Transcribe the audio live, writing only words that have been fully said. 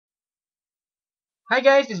Hi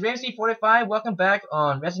guys, it's Ramsey45. Welcome back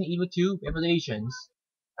on Resident Evil 2 Revelations.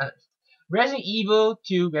 Resident Evil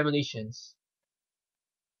 2 Revelations.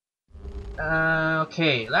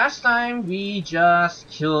 Okay, last time we just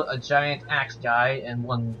killed a giant axe guy and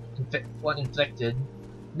one inflicted.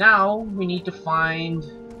 Now we need to find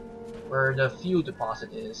where the fuel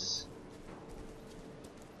deposit is.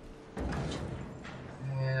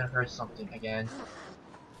 And I heard something again.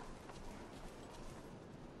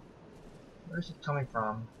 Where's it coming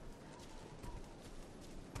from?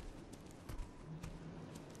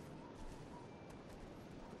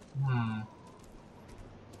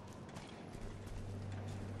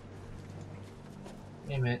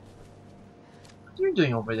 Wait a minute. What are you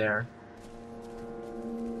doing over there?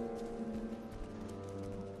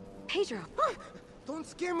 Pedro! Don't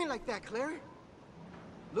scare me like that, Claire!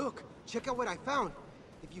 Look, check out what I found.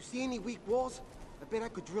 If you see any weak walls, I bet I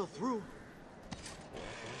could drill through.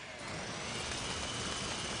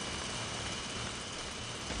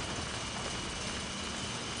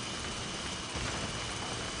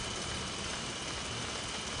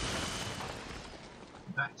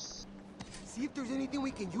 Nice. See if there's anything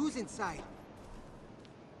we can use inside.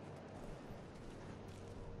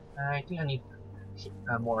 I think I need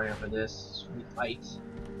Moira for this. Sweet fight.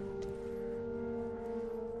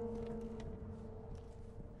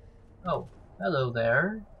 Oh, hello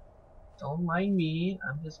there. Don't mind me.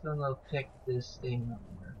 I'm just gonna pick this thing up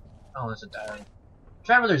here. Oh, it's a diary.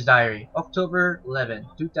 Traveler's Diary, October 11,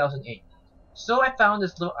 2008. So I found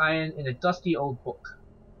this little island in a dusty old book.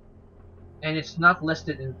 And it's not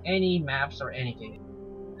listed in any maps or anything.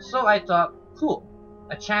 So I thought, cool.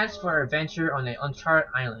 A chance for adventure on an uncharted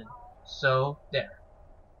island. So there.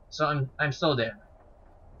 So I'm still there.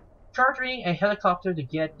 Chartering a helicopter to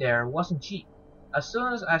get there wasn't cheap. As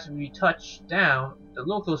soon as we touched down, the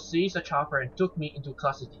locals seized the chopper and took me into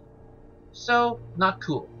custody. So not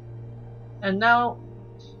cool. And now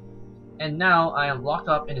I am locked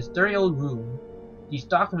up in this dirty old room. These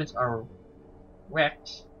documents are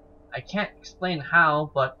wrecked. I can't explain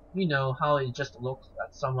how, but you know how it just looks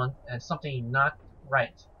at someone and something not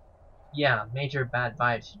right. Yeah, major bad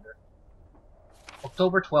vibes here.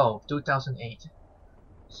 October 12, 2008.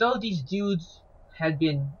 So these dudes had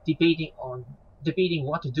been debating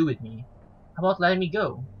what to do with me. How about letting me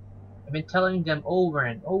go? I've been telling them over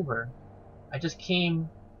and over. I just came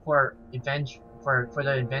for adventure, for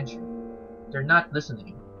the adventure. They're not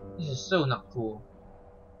listening. This is so not cool.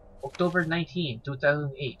 October 19,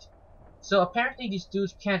 2008. So apparently these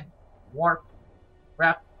dudes can't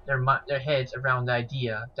wrap their heads around the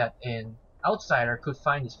idea that an outsider could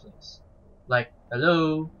find this place. Like,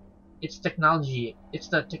 hello, it's the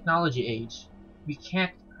technology age. We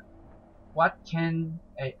can't. What can't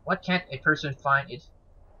a person find it?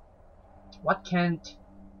 What can't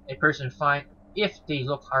a person find if they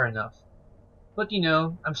look hard enough? But you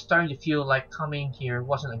know, I'm starting to feel like coming here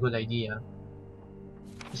wasn't a good idea.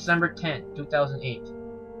 December 10th, 2008.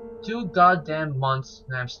 2 goddamn months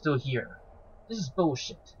and I'm still here. This is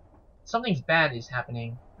bullshit. Something bad is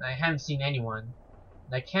happening and I haven't seen anyone.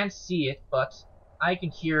 And I can't see it, but I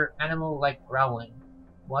can hear animal-like growling.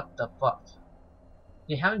 What the fuck?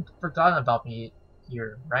 They haven't forgotten about me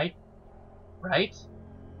here, right? Right?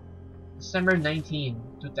 December 19,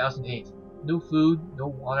 2008. No food, no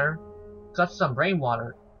water. Got some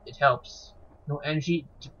rainwater. It helps. No energy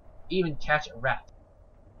to even catch a rat.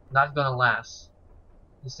 Not gonna last.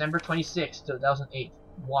 December 26, 2008.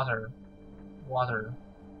 Water. Water.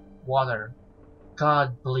 Water.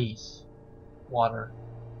 God please. Water.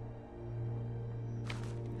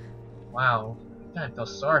 Wow. I kinda feel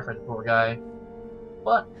sorry for the poor guy.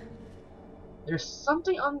 But there's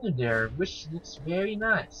something under there which looks very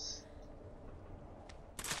nice.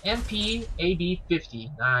 MP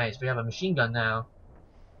AB-50. Nice. We have a machine gun now.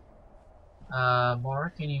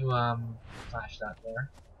 More, can you flash that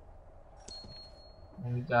there?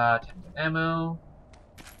 And we got ammo.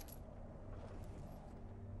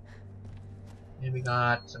 And we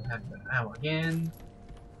got some handgun ammo again.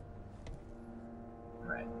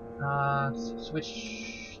 Alright.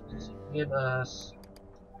 Switch. Give us.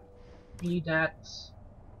 Need that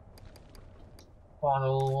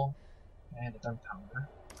bottle and a gunpowder.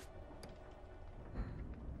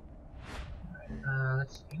 Alright.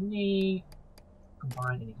 Let's see. Can we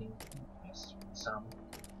combine anything? Yes, some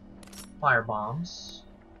fire bombs.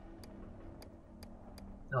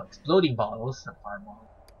 No, exploding bottles, not fire bombs.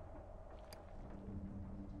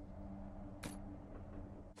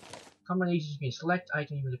 Combinations can select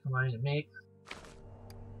item with the combine to make.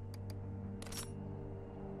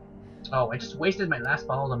 Oh, I just wasted my last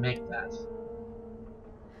bottle to make that.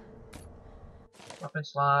 Weapon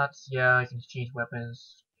slots, yeah, I can change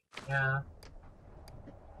weapons. Yeah.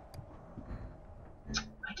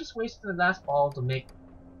 I just wasted the last ball to make.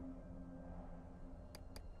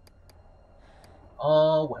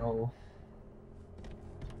 Oh well.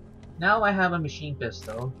 Now I have a machine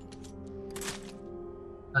pistol.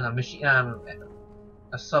 No,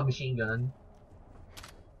 a submachine gun.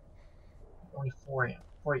 Only 40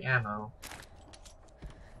 ammo.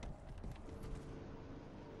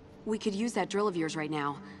 We could use that drill of yours right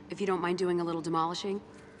now, if you don't mind doing a little demolishing.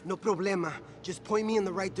 No problema. Just point me in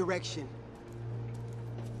the right direction.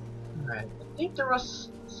 Alright, I think there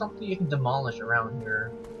was something you can demolish around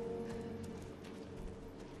here.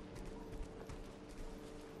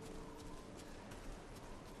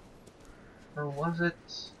 Or was it...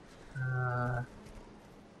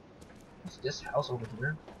 what's this house over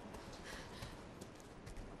here?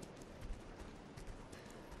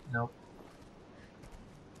 Nope.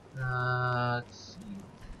 Let's see.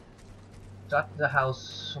 Got the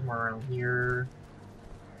house somewhere around here.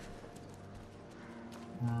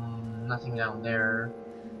 Nothing down there.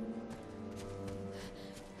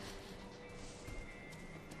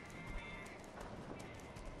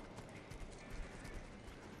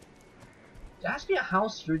 There has to be a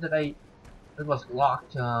house here that was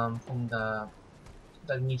locked from the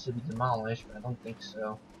that needs to be demolished, but I don't think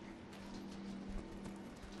so.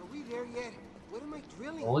 Are we there yet? What am I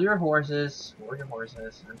drilling? Hold your horses. Hold your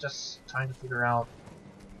horses. I'm just trying to figure out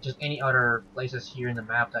just any other places here in the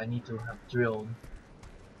map that I need to have drilled.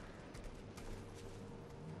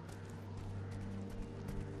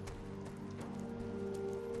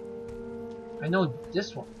 I know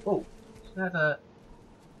this one. Oh, is that a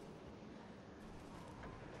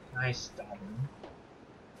nice stabbing?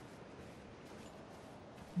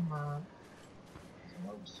 Come on.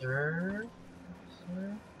 Closer.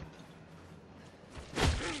 Closer.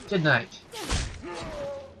 Good night.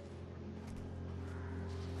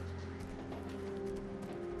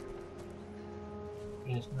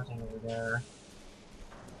 There's nothing over there.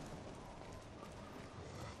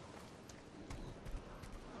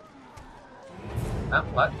 Ah,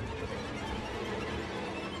 what?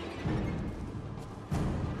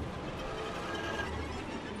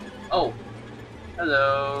 Oh,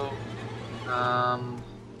 hello. Are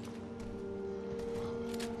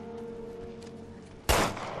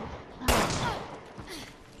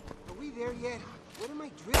we there yet? What am I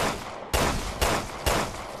drilling?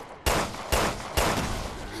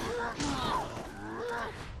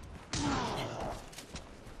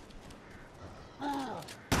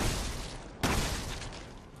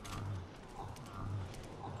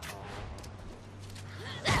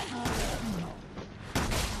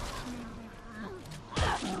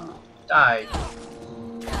 Die.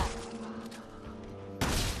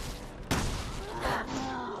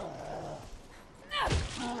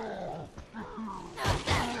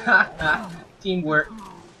 Teamwork.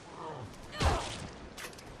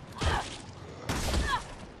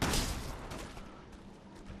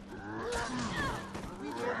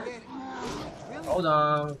 Hold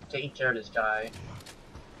on, taking care of this guy.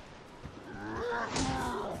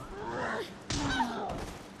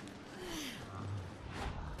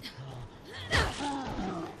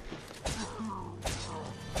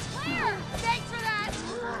 Thanks for that!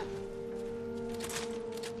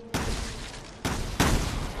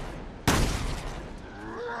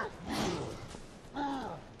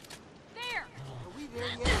 There! Are we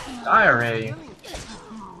there yet? Die already.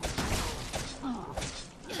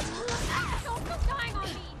 Don't go dying on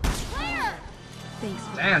me! Claire! Thanks.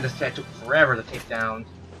 Damn, this guy took forever to take down.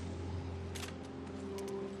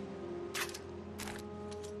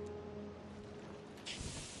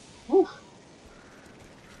 Whew.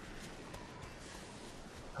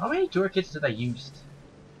 How many tourkits did I use?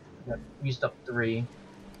 I used up 3.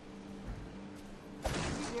 Are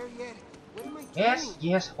we there yet? What am I drilling? Yes,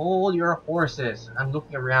 yes, hold your horses. I'm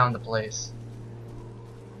looking around the place.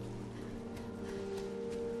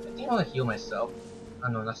 I think I want to heal myself. Oh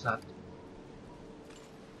no, that's not.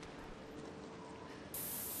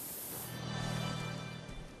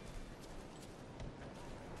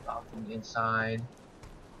 Out from the inside.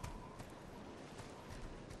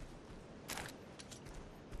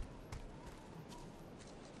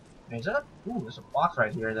 Is that a... Ooh, there's a box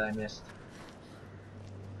right here that I missed.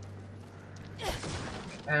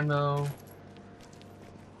 Ammo.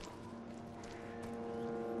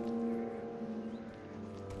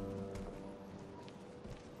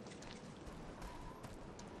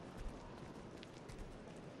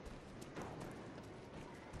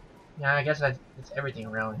 Yeah, I guess it's everything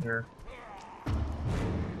around here.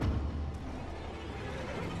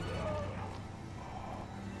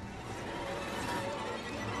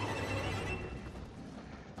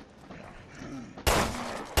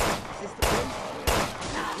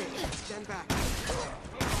 Stand back.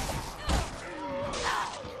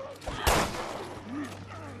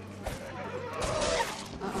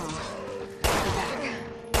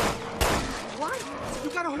 What? You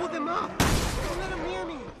gotta hold them up. Don't let them near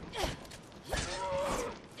me. There!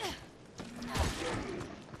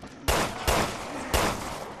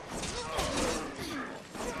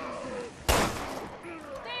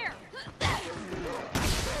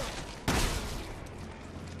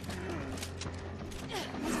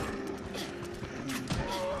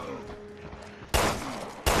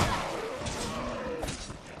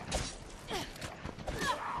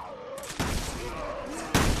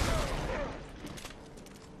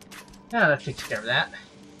 Yeah, that takes care of that.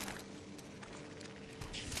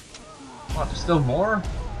 Oh, there's still more?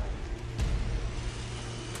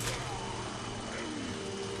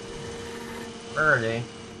 Where are they?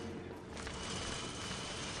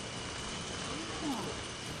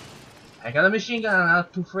 I got a machine gun, I'm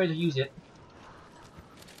not too afraid to use it.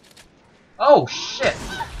 Oh shit!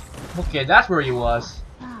 Okay, that's where he was.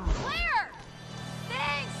 Claire!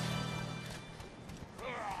 Thanks!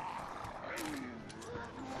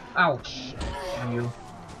 Ouch! Damn you.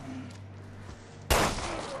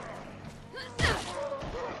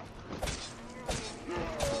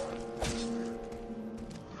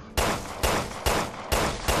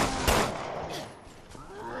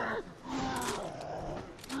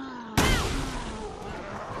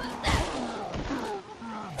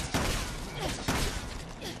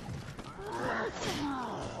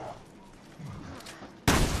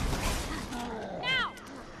 Now!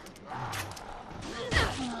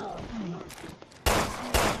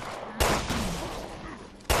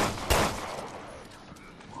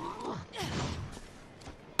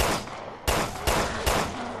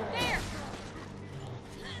 There!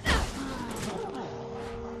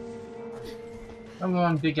 Come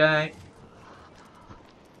on, big guy.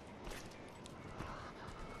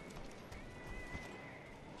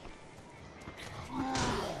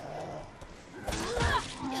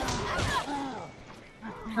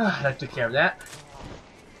 That took care of that.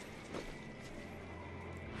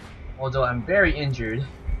 Although I'm very injured.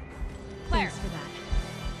 Claire! Thanks for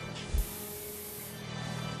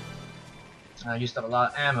that. I used up a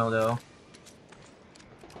lot of ammo though.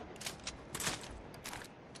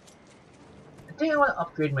 I think I want to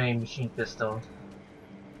upgrade my machine pistol.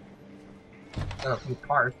 Got a few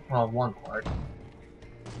parts. Well, one part.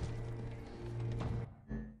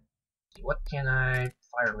 What can I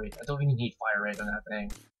fire rate? I don't really need fire rate on that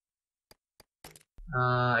thing.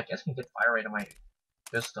 I guess I can get fire rate on my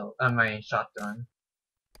pistol, on my shotgun.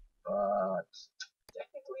 But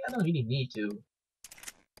technically, I don't really need to.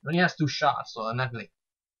 It only has 2 shots, so I'm not like.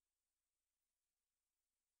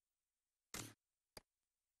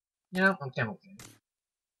 Yeah, okay, I'm okay.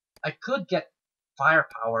 I could get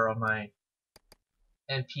firepower on my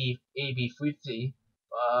MP AB50,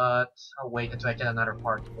 but I'll wait until I get another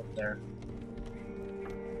part to put there.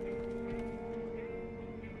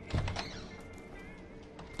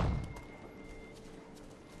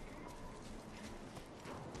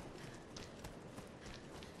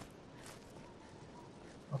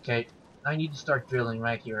 Okay, I need to start drilling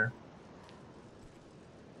right here.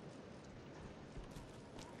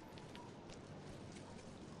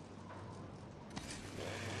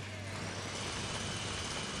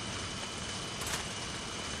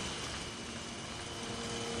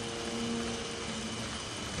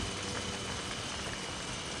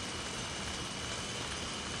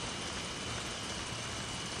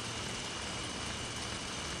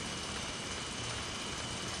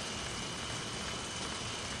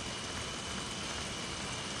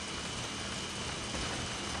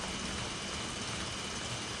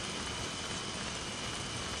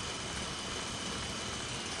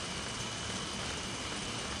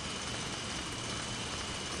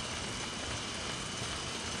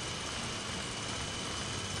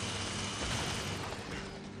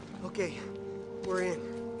 Okay, we're in.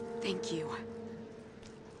 Thank you.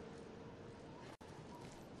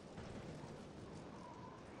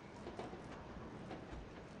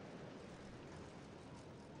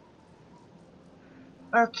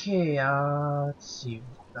 Okay, let's see.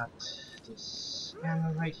 We've got this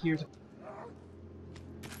ammo right here.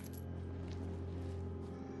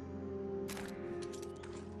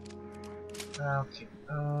 Okay,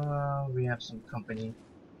 we have some company.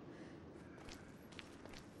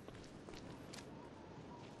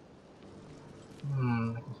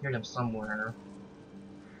 I can hear them somewhere.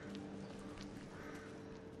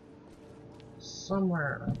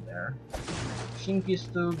 Somewhere up there. Machine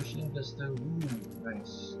pistol, ooh,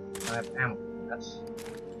 nice. I have ammo for that.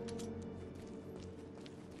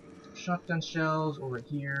 shotgun shells over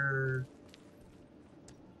here.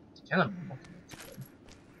 It's kind of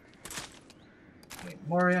okay,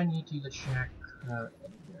 Moira, I need you to check. There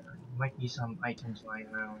might be some items lying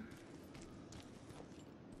around.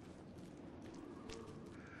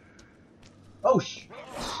 Oh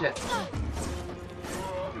shit!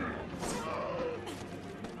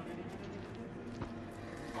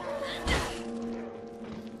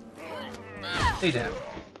 Stay down.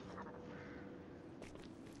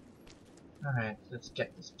 Alright, let's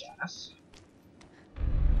get this gas.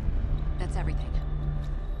 That's everything.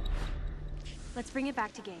 Let's bring it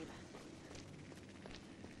back to Gabe.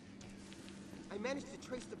 I managed to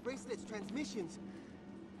trace the bracelet's transmissions.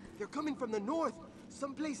 They're coming from the north,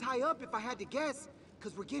 someplace high up if I had to guess,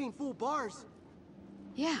 because we're getting full bars.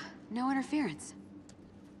 Yeah, no interference.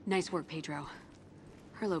 Nice work, Pedro.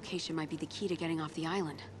 Her location might be the key to getting off the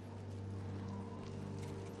island.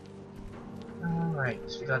 Alright,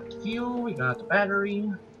 so we got the fuel, we got the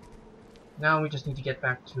battery. Now we just need to get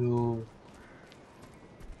back to...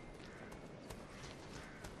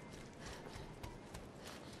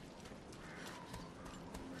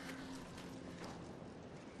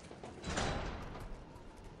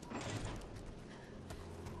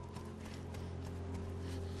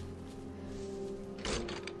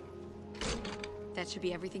 That should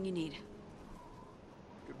be everything you need.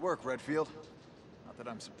 Good work, Redfield. Not that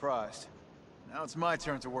I'm surprised. Now it's my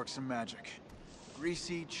turn to work some magic.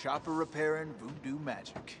 Greasy, chopper repairing, voodoo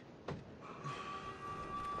magic.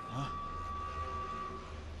 Huh?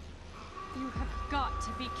 You have got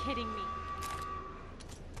to be kidding me.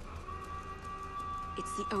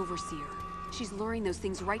 It's the Overseer. She's luring those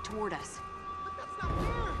things right toward us. But that's not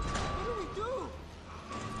fair! What do we do?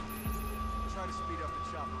 Try to speed up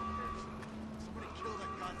the chopper repairs. Somebody kill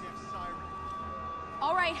that goddamn siren.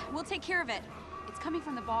 All right, we'll take care of it. It's coming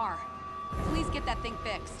from the bar. Please get that thing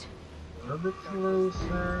fixed. A little bit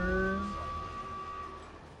closer.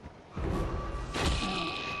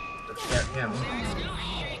 Let's get him.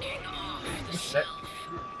 Shit.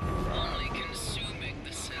 Only consuming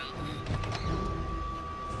the self.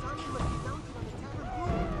 Siren must be mounted on the tavern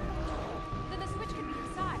roof. Then the switch could be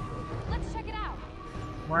inside. Let's check it out.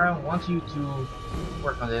 Moira, I want you to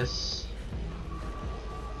work on this.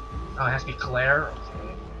 Oh, it has to be Claire?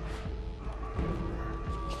 Okay.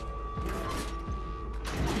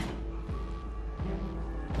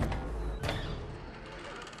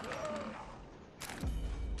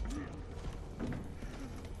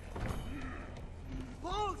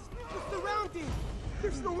 Balls! We're surrounded!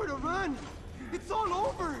 There's nowhere to run! It's all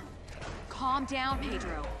over! Calm down,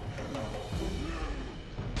 Pedro.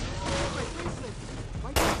 My bracelet!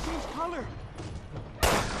 Why did it change color?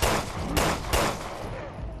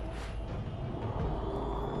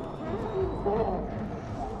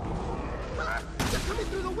 Ah, they're coming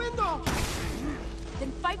through the window!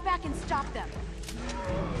 Then fight back and stop them.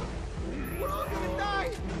 We're all gonna die!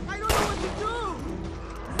 I don't know what to do!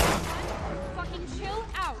 Fucking chill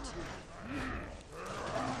out.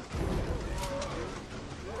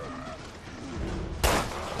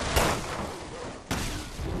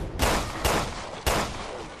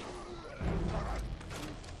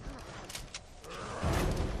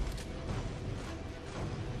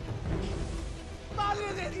 Madre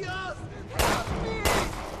de Dios! Help me!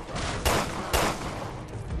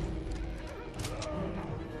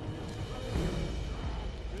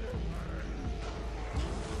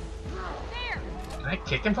 There. Can I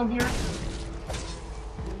kick him from here?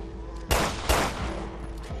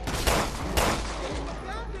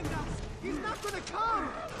 Abandoned us! He's not gonna come!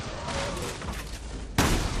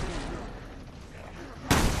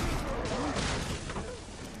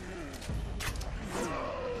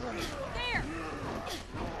 There.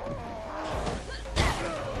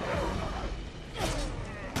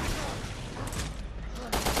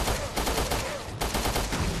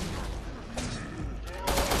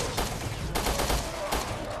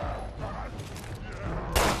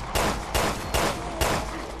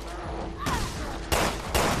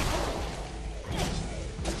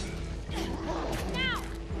 Now.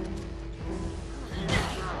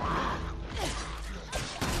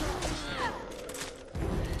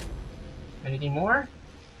 Anything more?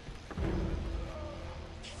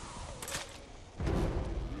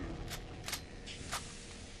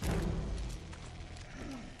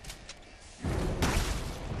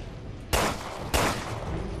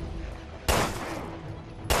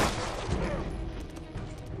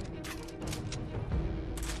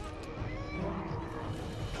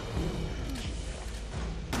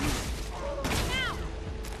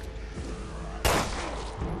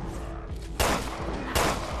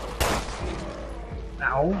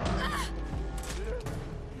 Now. Ow.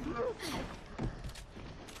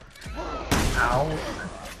 Ow.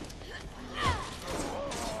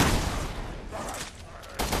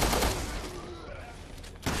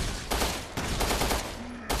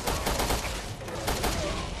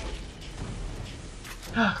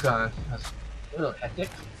 Oh god, that's a little hectic.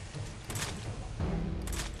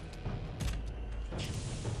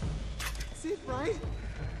 That's it, right?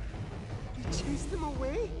 You chased them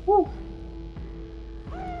away? Woo!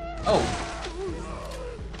 Oh!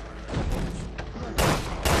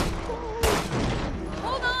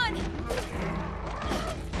 Hold on!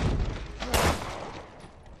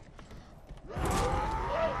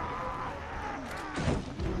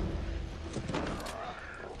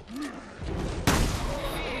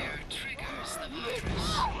 Fear triggers the virus.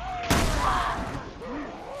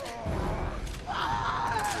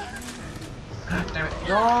 God damn it.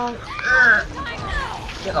 Wrong!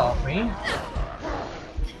 Get off me.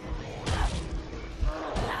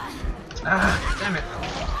 Ah, damn it.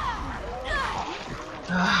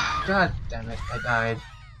 Ah, god damn it, I died.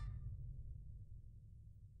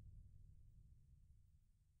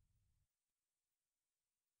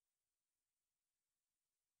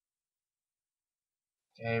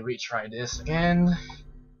 Okay, retry this again.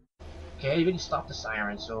 Okay, you really stopped the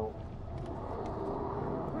siren, so...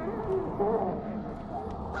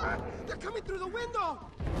 They're coming through the window!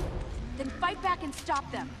 Then fight back and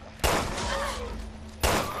stop them. I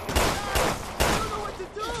don't know what to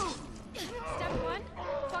do! Step one,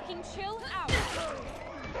 fucking chill out.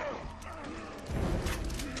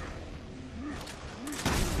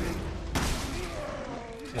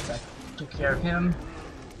 Okay, that took care of him.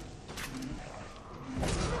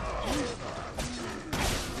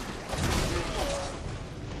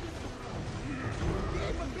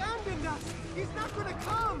 They've abandoned us! He's not gonna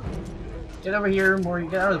come! Get over here, Moira,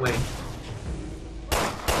 get out of the way.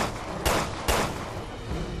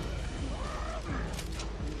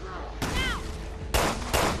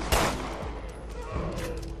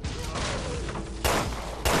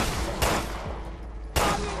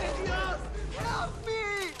 Help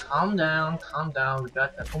me! Calm down, we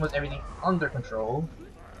got almost everything under control.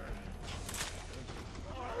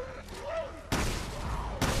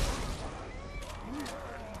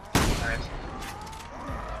 Alright.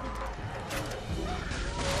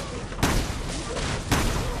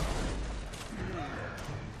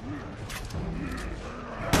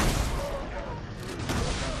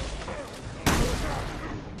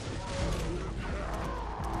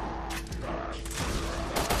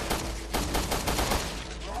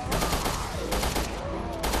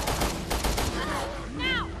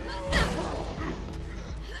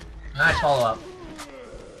 Nice follow up.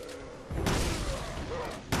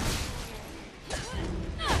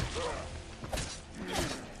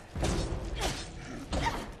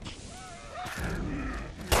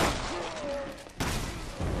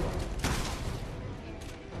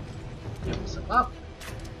 Give this up.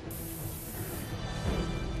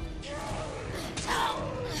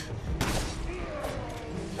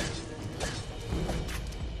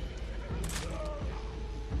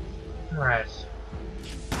 Alright.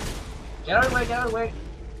 Get out of the way, get out of the way!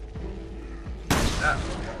 Ah.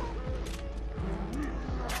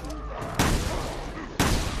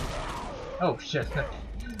 Oh shit.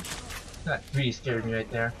 That really scared me right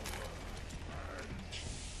there.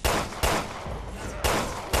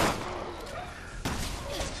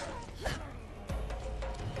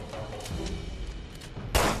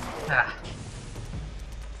 Ah.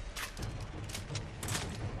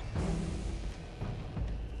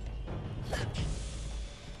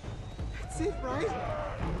 That's it, right?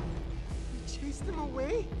 You chased them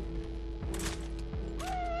away?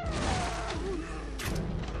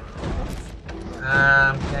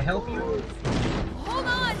 Can I help you? Hold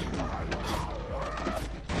on!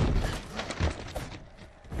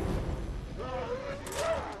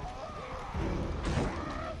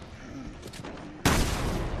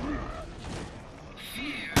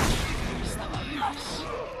 Fear triggers the virus.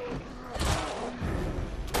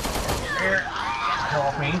 Here.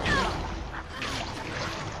 Help me.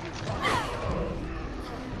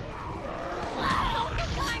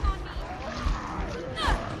 Relying on me!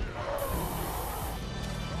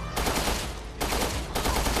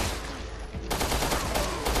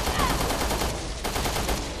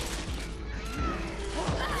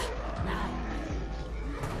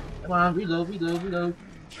 Come on, reload, reload, reload.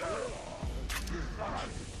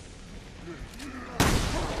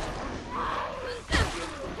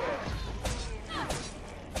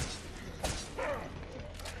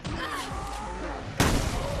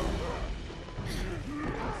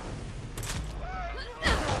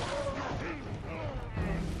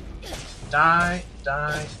 Die,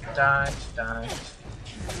 die, die, die.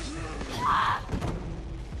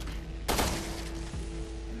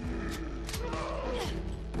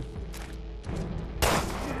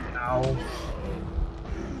 Ow.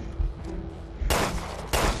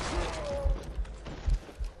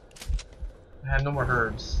 I have no more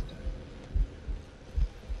herbs.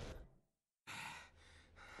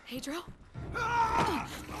 Pedro?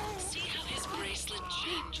 See how his bracelet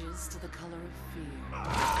changes To the color of fear.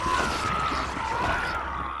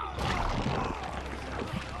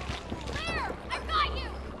 Claire, I've got you!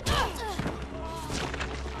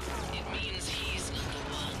 It means he's not the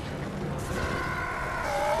one.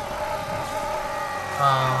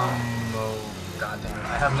 Oh god damn it.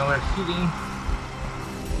 I have nowhere heating.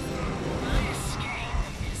 My escape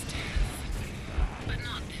is death, but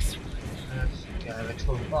not this one. Okay, I have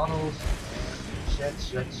exploded bottles. Shit.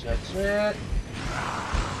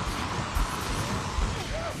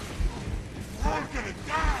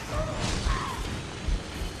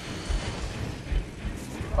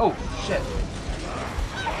 Oh shit.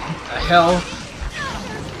 What the hell? There's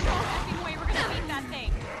no effing way we're gonna beat that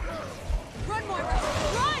thing. Run, Moira!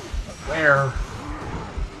 Run! Where?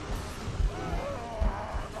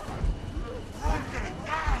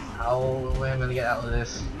 How am I gonna get out of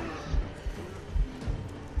this?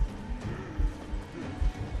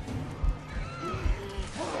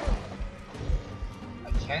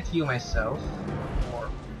 I can't heal myself. Or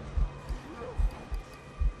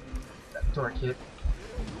that door kit.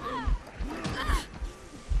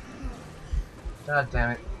 God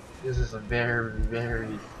damn it. This is a very,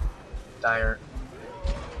 very dire.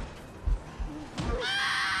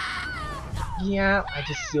 Yeah, I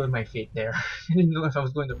just sealed my fate there. I didn't know if I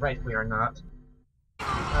was going the right way or not.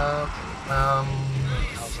 I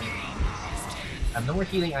have no more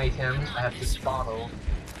healing items. I have this bottle.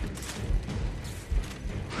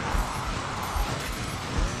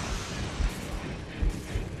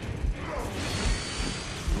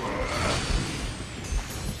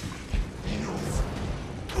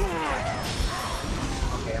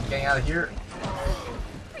 Okay, I'm getting out of here.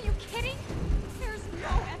 Are you kidding? There's no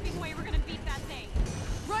effing way we're gonna beat that thing.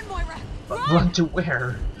 Run, Moira! But Run! run to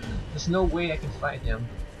where? There's no way I can fight him.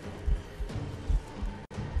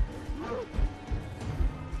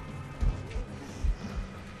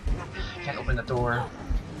 I can't open the door.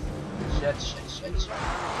 Shit.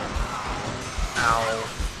 Ow.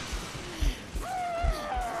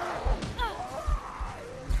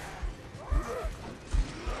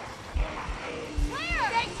 Claire!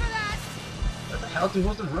 Thanks for that! Where the hell do you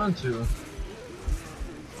want to run to?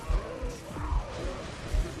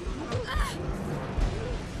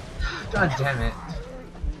 God damn it.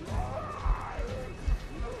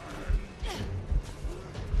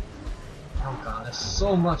 Oh god, there's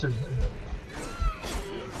so much of him.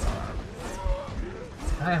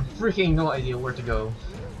 I have freaking no idea where to go.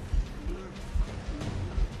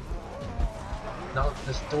 No,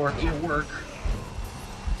 this door didn't work.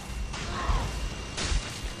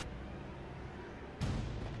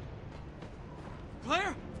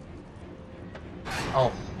 Claire?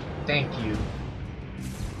 Oh, thank you.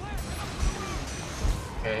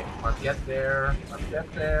 Okay, must get there.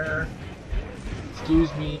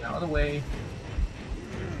 Excuse me, out of the way.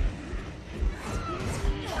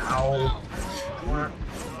 Ow. Come on.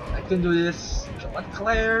 I can do this. Come on,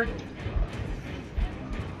 Claire.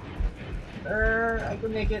 I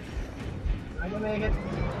can make it.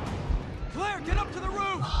 Claire, get up to the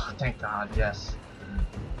roof! Oh, thank God, yes.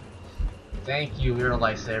 Thank you, you're a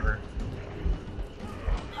lifesaver.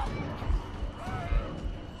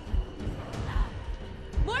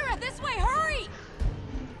 Moira, this way, hurry!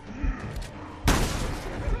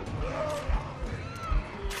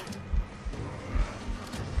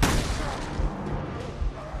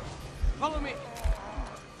 Follow me.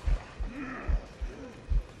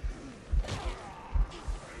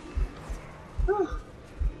 Whew.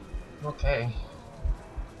 Okay.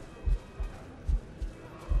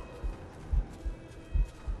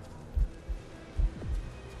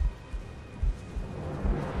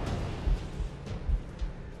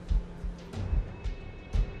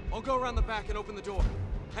 I'll go around the back and open the door.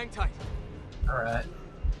 Hang tight. Alright.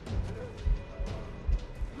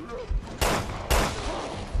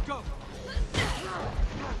 Go!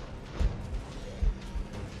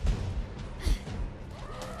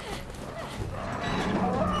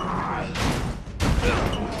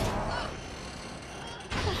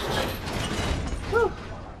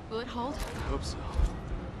 Will it hold? Hope so.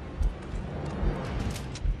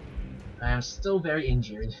 I am still very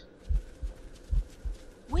injured.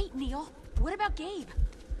 Wait, Neil. What about Gabe?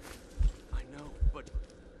 I know, but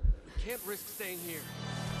we can't risk staying here.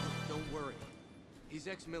 Don't worry. He's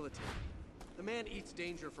ex-military. The man eats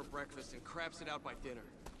danger for breakfast and craps it out by dinner.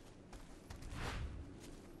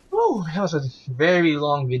 Whew, that was a very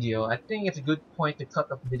long video. I think it's a good point to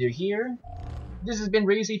cut off the video here. This has been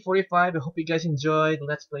Razy45. I hope you guys enjoyed the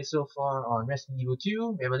Let's Play so far on Resident Evil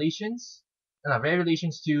 2 Revelations.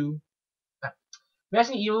 Revelations 2.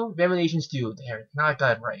 Resident Evil Revelations 2. There, now I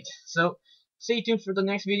got it right. So, stay tuned for the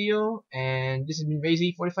next video. And this has been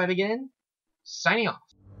Razy45 again. Signing off.